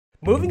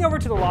Moving over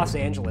to the Los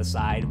Angeles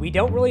side, we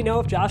don't really know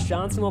if Josh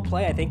Johnson will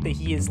play. I think that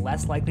he is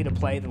less likely to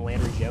play than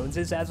Landry Jones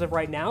is as of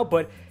right now,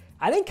 but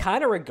I think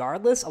kind of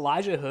regardless,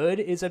 Elijah Hood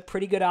is a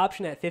pretty good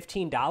option at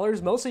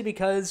 $15, mostly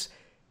because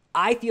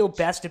I feel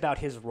best about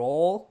his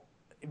role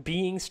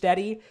being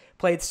steady.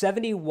 Played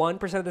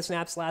 71% of the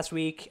snaps last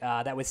week.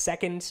 That was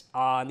second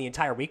on the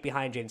entire week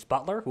behind James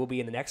Butler, who will be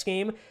in the next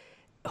game.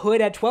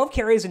 Hood had 12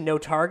 carries and no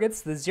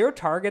targets. The 0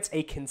 targets,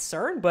 a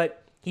concern, but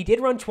he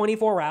did run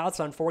 24 routes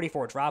on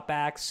 44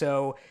 dropbacks,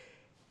 so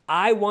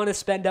I want to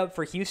spend up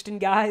for Houston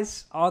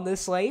guys on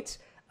this slate.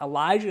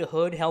 Elijah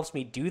Hood helps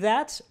me do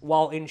that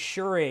while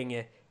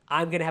ensuring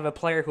I'm going to have a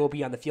player who will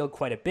be on the field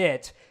quite a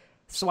bit.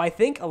 So I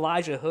think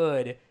Elijah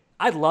Hood,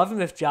 I'd love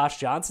him if Josh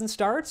Johnson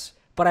starts,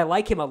 but I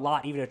like him a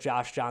lot even if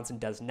Josh Johnson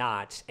does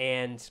not.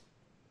 And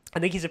I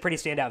think he's a pretty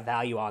standout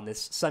value on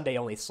this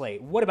Sunday-only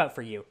slate. What about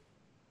for you?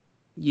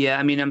 Yeah,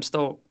 I mean, I'm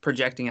still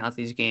projecting out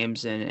these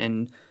games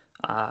and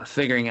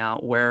figuring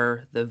out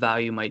where the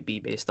value might be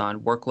based on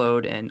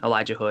workload, and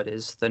Elijah Hood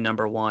is the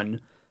number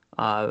one,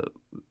 I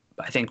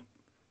think,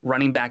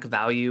 running back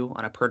value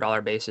on a per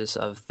dollar basis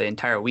of the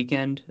entire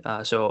weekend.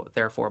 So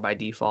therefore, by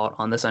default,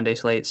 on the Sunday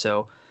slate.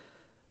 So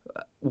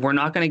we're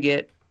not going to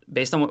get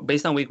based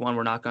on week one,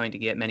 we're not going to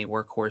get many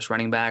workhorse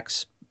running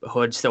backs.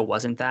 Hood still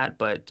wasn't that,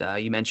 but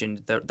you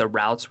mentioned the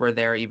routes were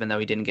there, even though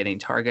he didn't get any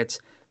targets.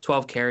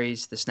 12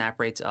 carries, the snap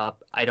rate's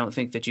up. I don't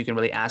think that you can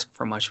really ask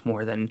for much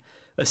more than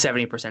a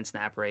 70%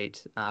 snap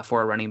rate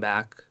for a running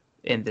back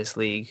in this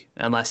league,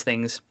 unless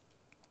things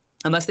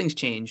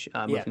change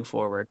Yeah. moving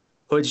forward.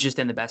 Hood's just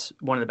in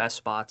one of the best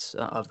spots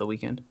of the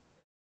weekend.